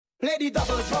Play the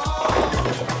double draw.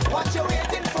 What you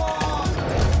waiting for?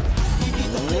 Easy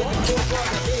to play the double draw.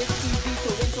 It's easy to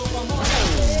win, so come on and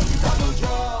play the double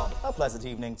draw. A pleasant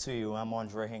evening to you. I'm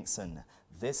Andre Hinkson.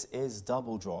 This is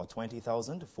Double Draw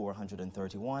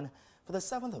 20,431 for the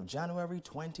 7th of January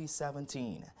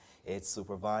 2017. It's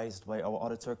supervised by our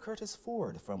auditor Curtis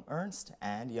Ford from Ernst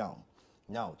 & Young.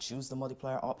 Now, choose the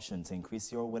multiplier option to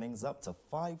increase your winnings up to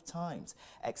 5 times,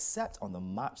 except on the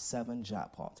Match 7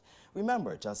 jackpot.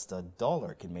 Remember, just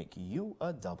 $1 can make you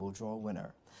a double draw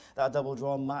winner. That double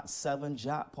draw Match 7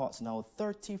 jackpot's now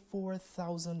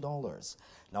 $34,000.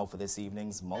 Now for this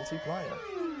evening's multiplier.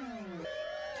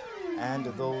 And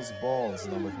those balls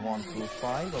numbered 1 through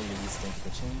 5 are released into the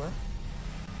chamber.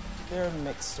 They're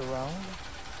mixed around,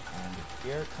 and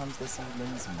here comes this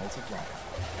evening's multiplier.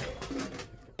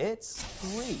 It's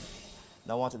 3.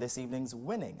 Now on to this evening's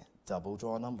winning double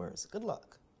draw numbers. Good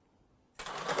luck.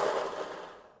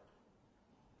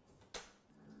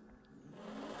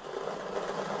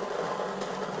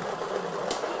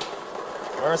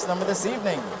 First number this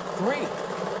evening, 3.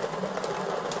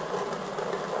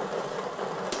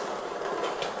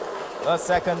 The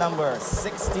second number,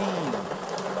 16.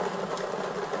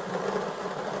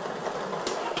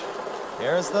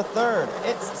 Here's the third,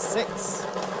 it's 6.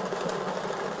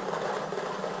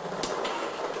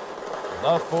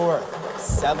 The fourth,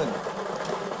 7.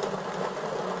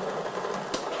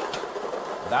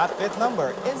 That fifth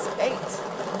number is 8.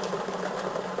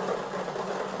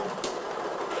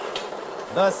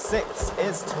 The sixth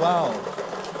is 12.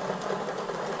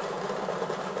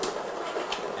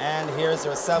 And here's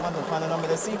your 7th and final number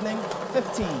this evening,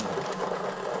 15.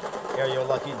 Here are your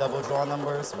lucky double draw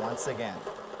numbers once again.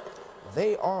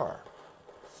 They are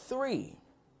 3,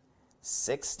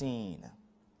 16,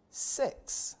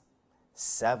 6,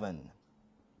 7,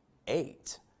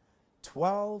 8,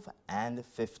 12, and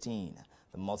 15.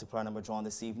 The multiplier number drawn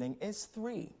this evening is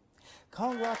 3.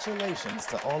 Congratulations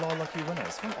to all our lucky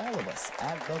winners from all of us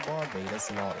at the Barbados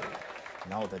Lottery.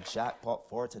 Now the jackpot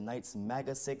for tonight's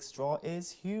Mega 6 draw is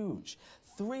huge,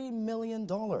 $3 million.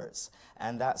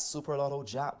 And that Super Lotto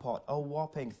jackpot, a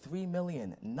whopping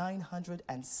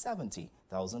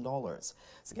 $3,970,000.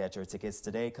 So get your tickets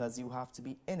today because you have to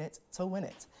be in it to win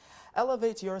it.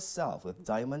 Elevate yourself with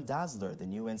Diamond Dazzler, the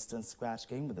new instant scratch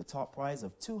game with a top prize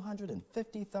of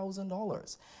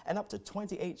 $250,000 and up to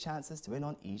 28 chances to win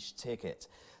on each ticket.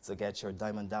 So get your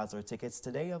Diamond Dazzler tickets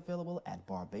today, available at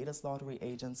Barbados Lottery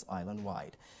agents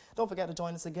island-wide. Don't forget to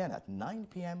join us again at 9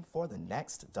 p.m. for the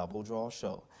next Double Draw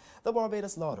show. The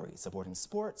Barbados Lottery, supporting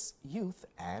sports, youth,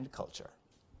 and culture.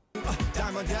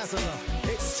 Diamond Dazzler,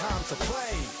 it's time to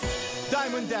play.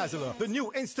 Diamond Dazzler, the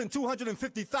new instant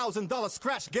 $250,000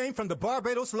 scratch game from the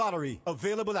Barbados Lottery.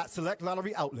 Available at select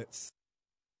lottery outlets.